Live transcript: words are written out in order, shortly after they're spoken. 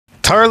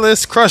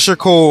Turles Crusher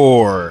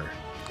Core.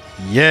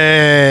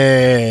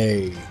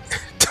 Yay.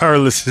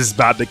 Turles is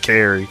about to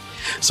carry.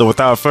 So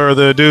without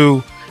further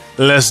ado,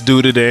 let's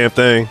do the damn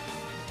thing.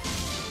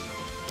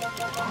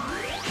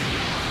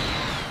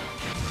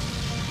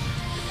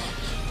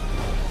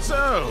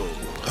 So,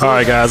 all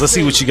right, guys, let's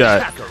see what you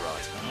got.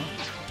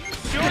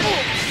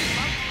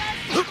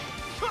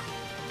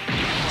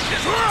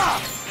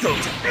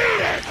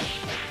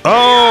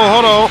 Oh,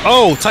 hold on.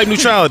 Oh, type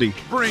neutrality.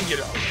 Bring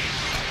it up.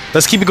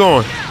 Let's keep it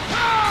going.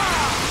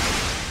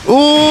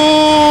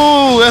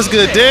 Ooh, that's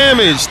good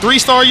damage.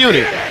 3-star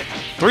unit.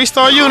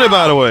 3-star unit,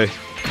 by the way.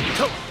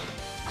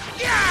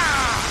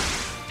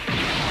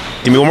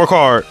 Give me one more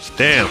card.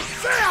 Damn.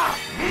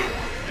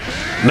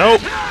 Nope.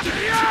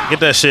 Get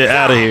that shit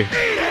out of here.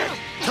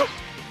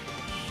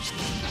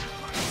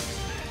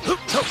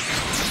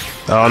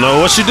 I don't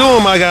know what you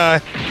doing, my guy.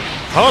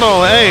 Hold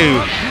on, hey.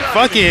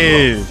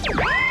 Fucking.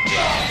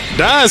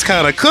 Die's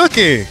kind of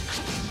cooking.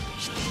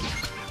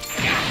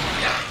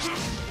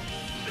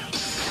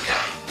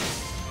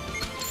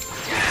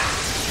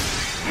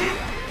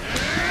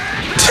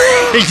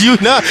 You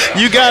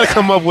gotta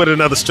come up with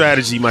another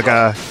strategy, my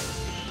guy.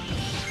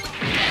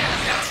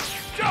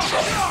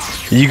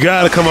 You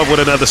gotta come up with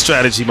another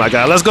strategy, my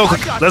guy. Let's go,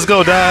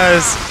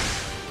 guys.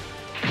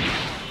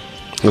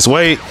 Let's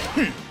wait.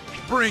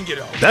 Bring it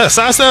on. That's a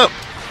sidestep.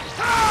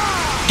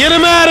 Get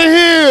him out of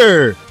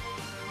here.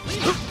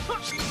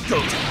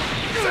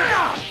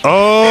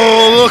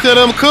 Oh, look at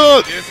him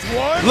cook.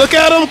 Look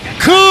at him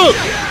cook.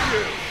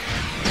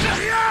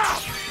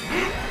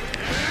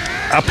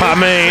 I pop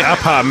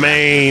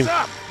main.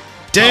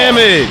 Damn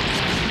it.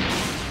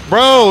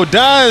 Bro,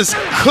 Die's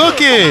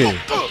cooking.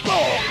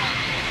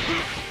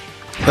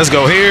 Let's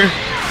go here.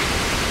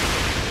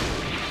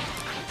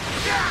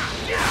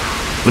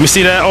 Let me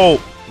see that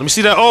ult. Let me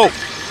see that ult.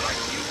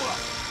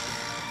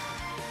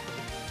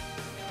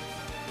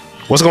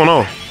 What's going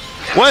on?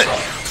 What?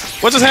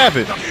 What just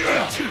happened?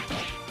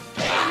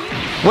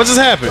 What just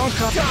happened?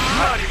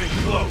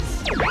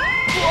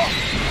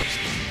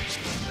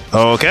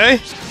 Okay.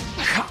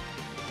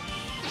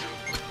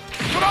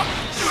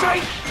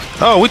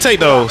 Oh, we take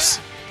those.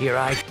 Here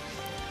I.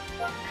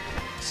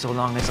 So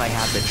long as I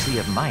have the Tree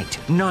of Might,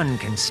 none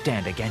can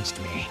stand against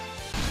me.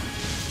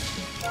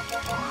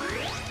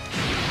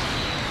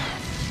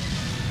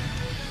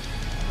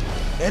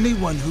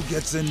 Anyone who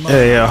gets in my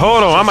Yeah,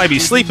 hold on. I might be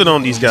sleeping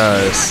on these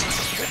guys.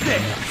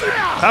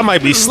 I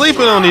might be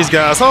sleeping on these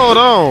guys. Hold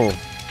on.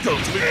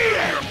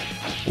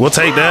 We'll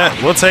take that.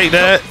 We'll take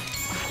that.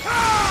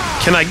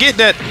 Can I get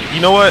that?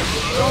 You know what?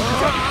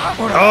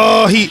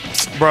 Oh, he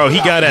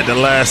got at the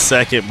last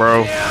second,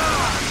 bro.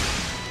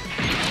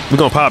 We're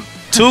gonna pop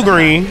 2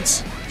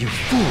 greens. You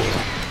fool.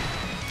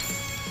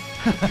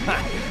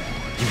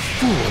 You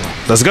fool.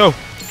 Let's go.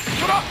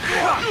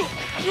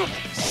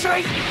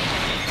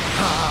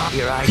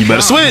 You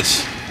better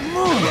switch.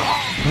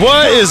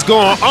 What is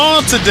going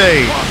on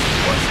today?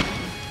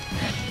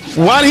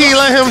 Why did he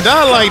let him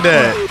die like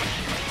that?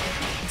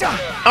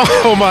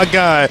 Oh my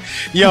god.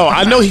 Yo,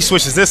 I know he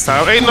switches this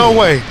time. Ain't no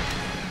way.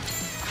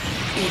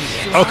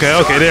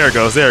 Okay, there it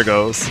goes. There it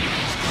goes.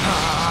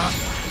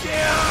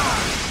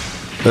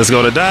 Let's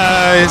go to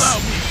dies.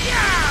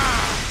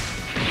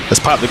 Let's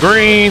pop the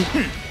green.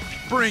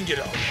 Bring it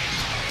up.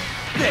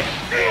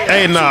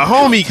 Hey, nah,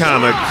 homie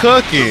kind of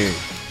cooking.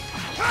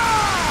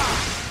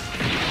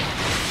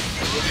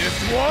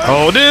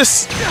 Hold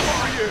this.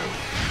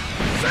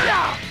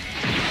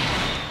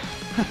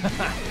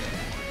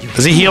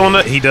 Does he heal on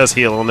that? He does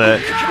heal on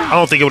that. I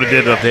don't think it would have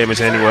did enough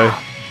damage anyway.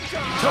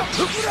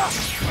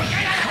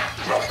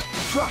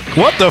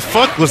 What the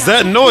fuck was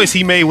that noise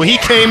he made when he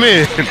came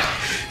in?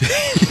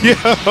 Yo.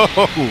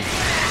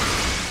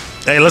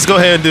 Hey, let's go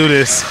ahead and do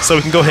this so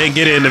we can go ahead and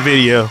get it in the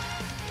video.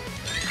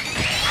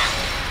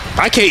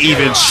 I can't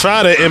even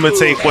try to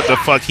imitate what the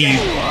fuck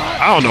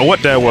I don't know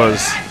what that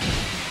was.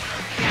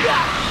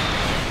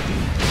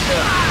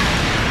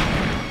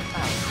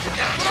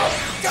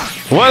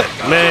 What?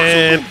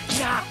 Man,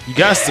 you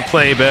got to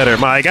play better,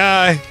 my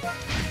guy.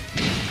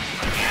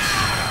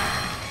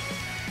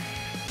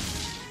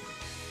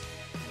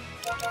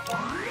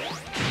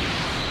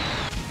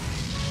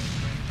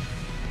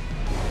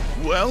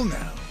 Well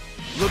now,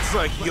 looks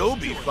like you'll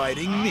be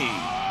fighting me.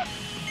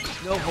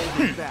 No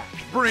holding back.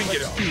 Bring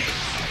it on.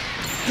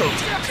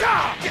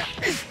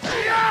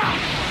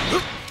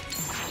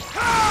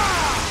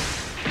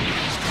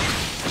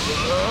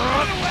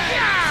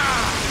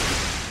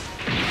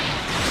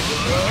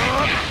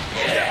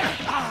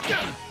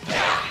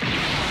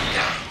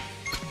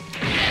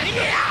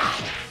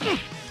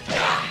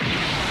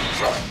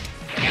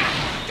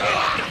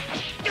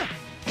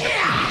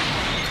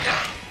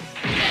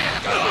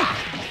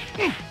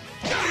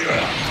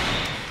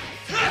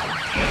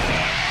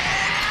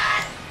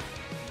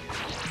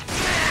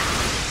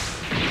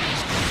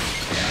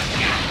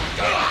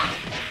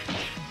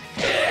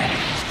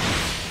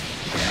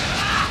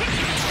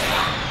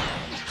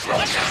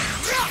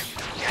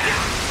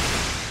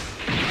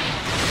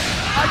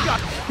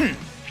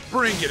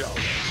 Bring it on.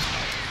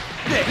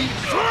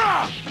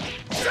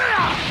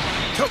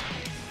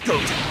 Go.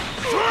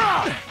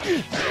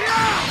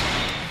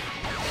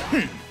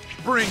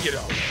 Bring it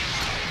on.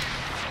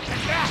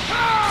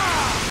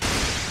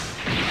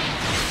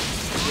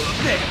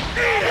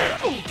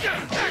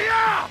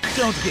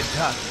 Don't get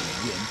cocky,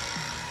 Yin.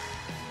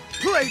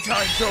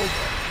 Playtime's over.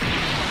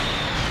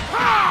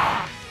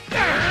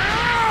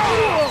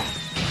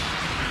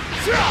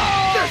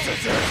 This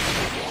is it.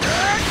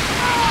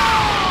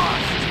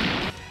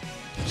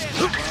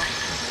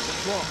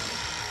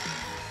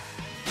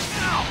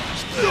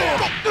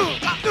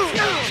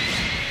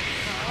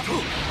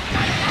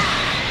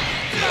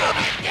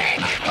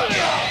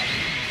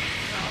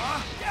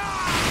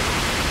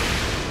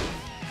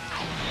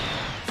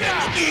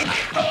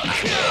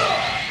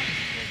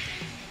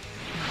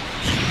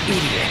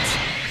 Idiot.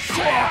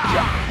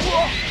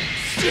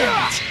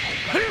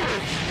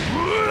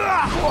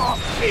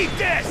 Eat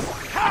this!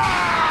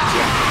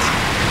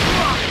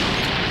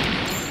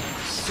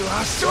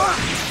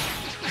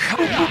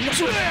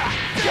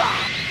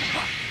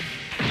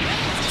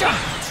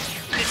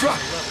 This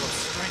level of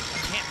strength I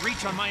can't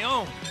reach on my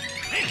own.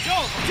 It's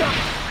over.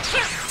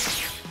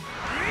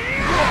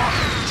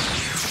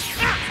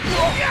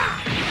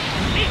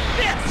 Eat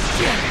this.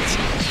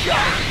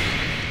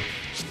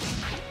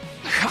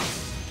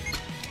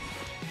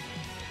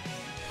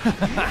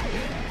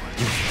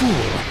 You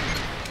fool.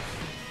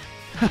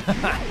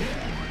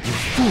 You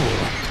fool.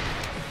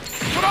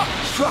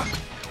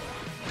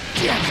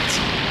 Damn it.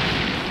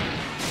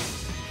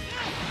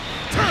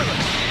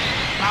 Turles!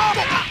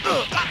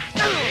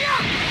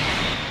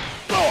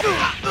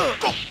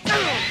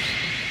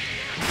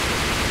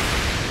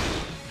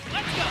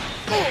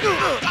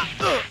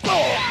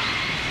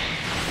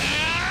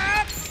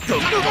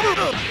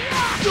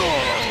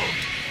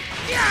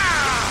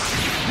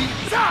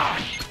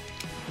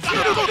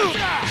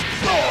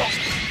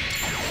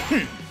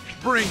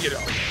 Bring it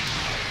on.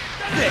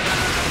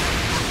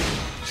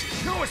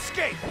 No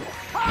escape.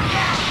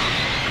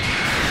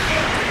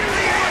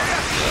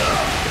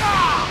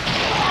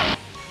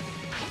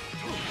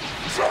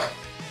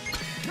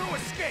 No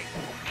escape.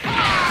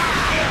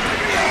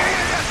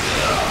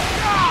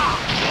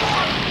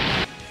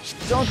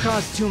 Don't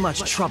cause too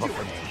much trouble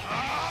for me.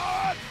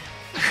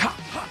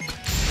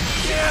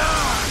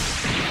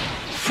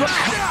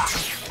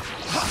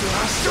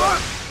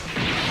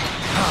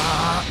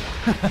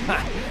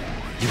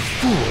 You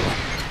fool.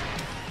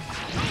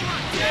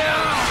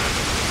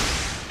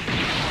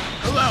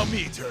 Allow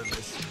me,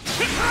 Turles.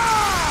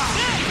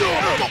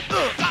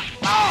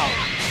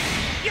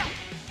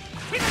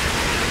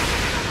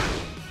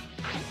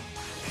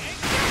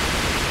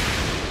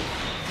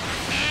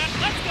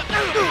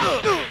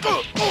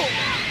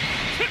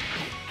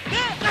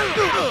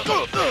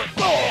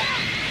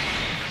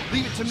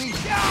 Leave it to me.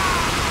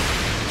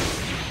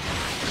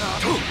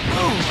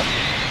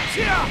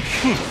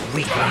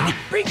 Weakling,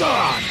 be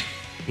gone!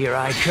 Here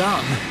I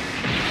come.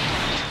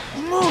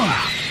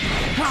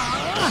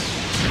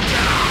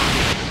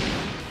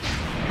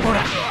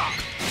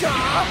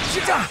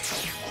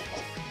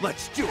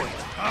 Let's do it.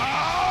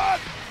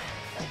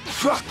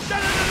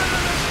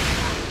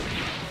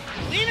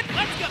 Leave it,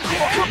 let's go!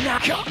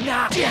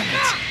 Damn it!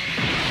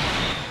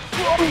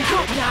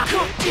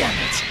 Damn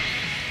it!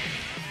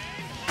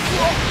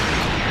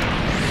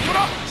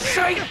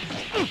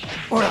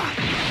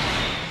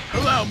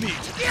 Allow me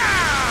to.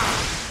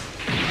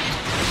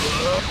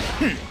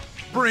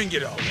 Bring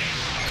it on.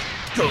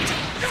 Go.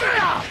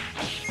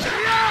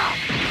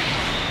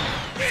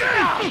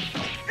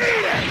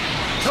 Eat it.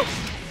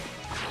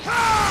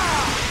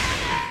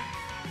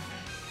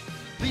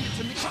 Leave it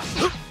to me.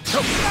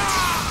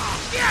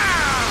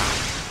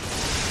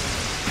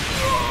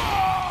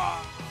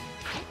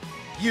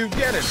 You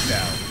get it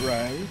now,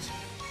 right?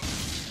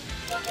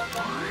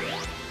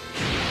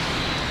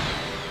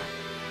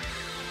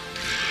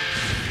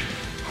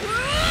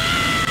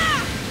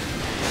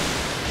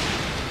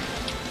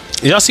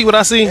 Y'all see what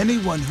I see?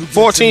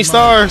 14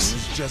 stars.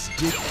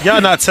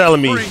 Y'all not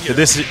telling me that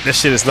this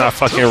shit is not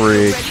fucking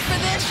rigged.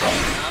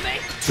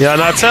 Y'all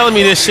not telling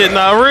me this shit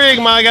not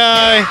rigged, my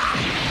guy.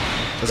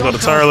 Let's go to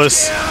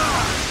Turles.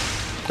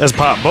 Let's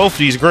pop both of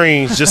these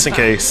greens just in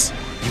case.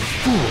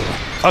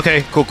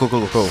 Okay, cool. Can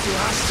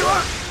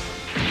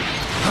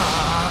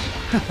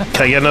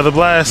I get another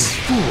blast?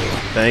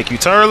 Thank you,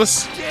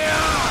 Turles.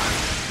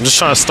 I'm just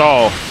trying to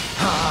stall.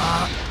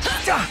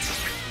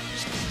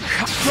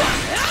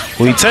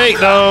 We take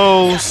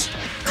those.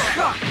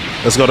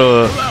 Let's go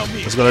to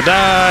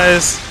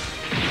dies.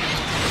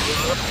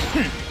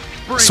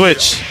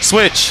 Switch.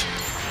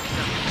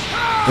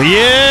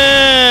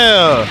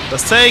 Yeah,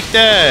 let's take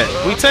that.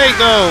 We take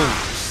those.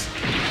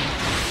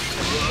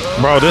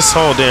 Bro, this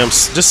whole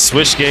this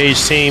switch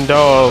gauge team,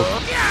 dog.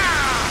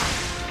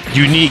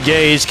 Unique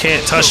gauge,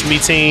 can't touch me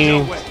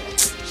team.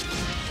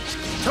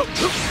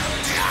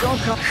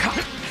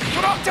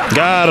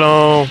 Got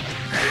him.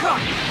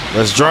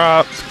 Let's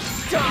drop.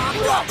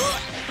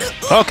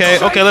 Okay,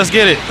 let's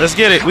get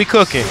it. We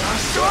cooking.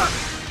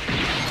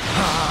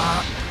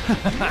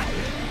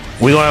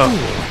 We going.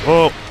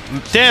 Oh,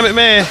 damn it,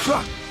 man.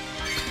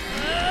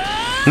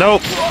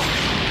 Nope.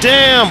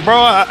 Damn, bro.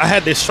 I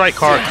had this strike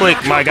card click,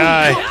 my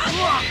guy.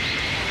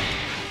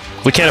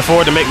 We can't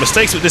afford to make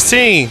mistakes with this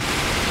team.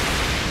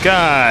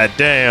 God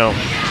damn.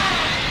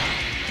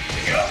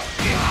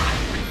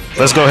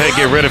 Let's go ahead and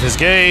get rid of his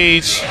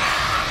gauge.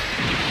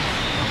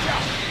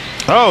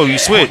 Oh, you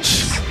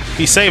switch.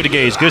 He saved the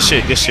gauge. Good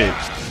shit, good shit.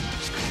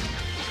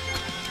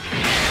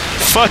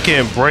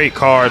 Fucking break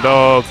card,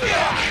 dog.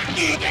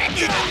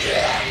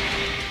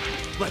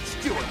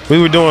 We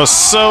were doing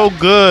so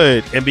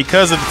good, and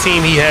because of the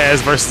team he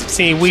has versus the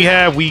team we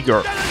have, we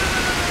go.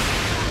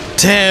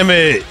 Damn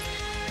it.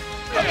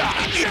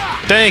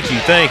 Thank you,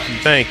 thank you,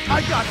 thank you.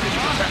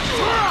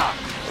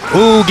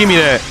 Ooh, give me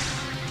that.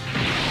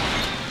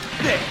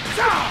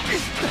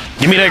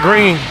 Give me that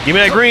green. Give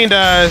me that green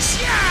dice.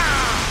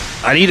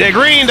 I need that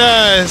green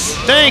dice.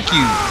 Thank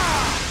you.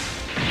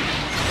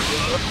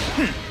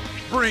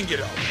 Bring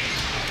it on.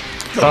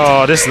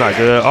 Oh, this is not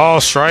good.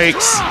 All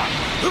strikes.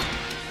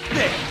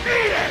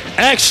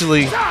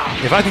 Actually,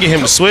 if I can get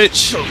him to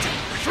switch,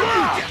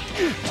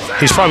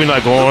 he's probably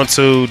not going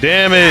to.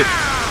 Damn it.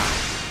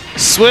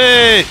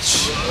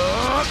 Switch.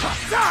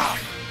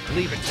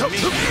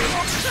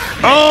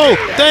 Oh,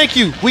 thank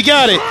you. We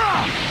got it.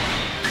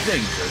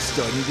 Things are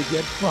starting to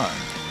get fun.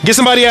 Get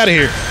somebody out of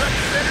here.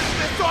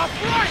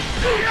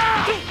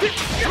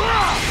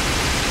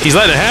 He's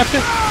letting it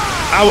happen?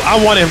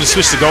 I wanted him to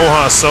switch to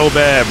Gohan so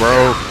bad,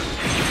 bro.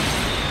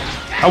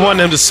 I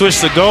wanted him to switch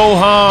to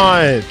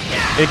Gohan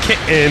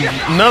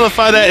and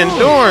nullify that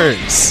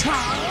endurance.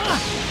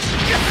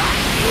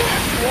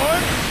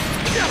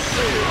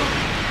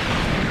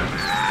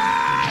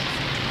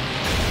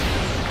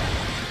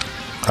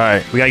 All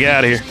right, we gotta get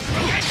out of here.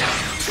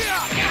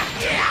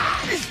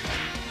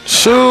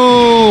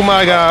 Shoo,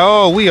 my guy.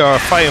 Oh, we are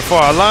fighting for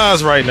our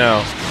lives right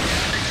now.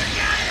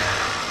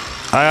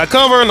 I got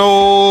cover,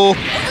 no.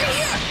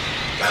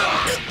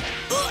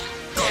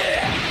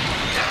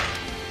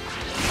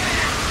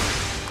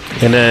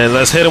 And then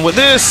let's hit him with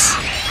this.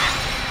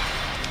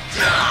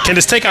 Can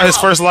this take out his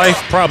first life?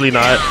 Probably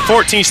not.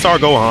 14-star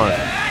Gohan.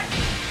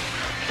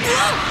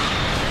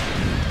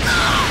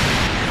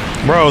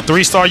 Bro,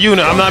 3-star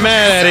unit. I'm not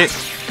mad at it.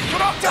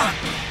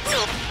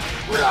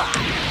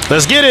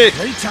 Let's get it.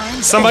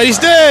 Somebody's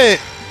dead.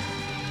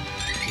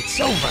 It's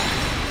over.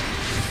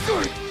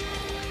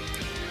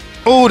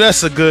 Oh,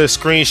 that's a good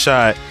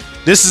screenshot.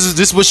 This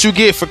is what you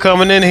get for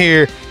coming in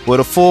here with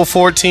a full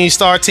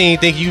 14-star team.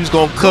 Think you was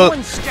gonna cook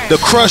the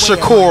Crusher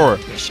Core.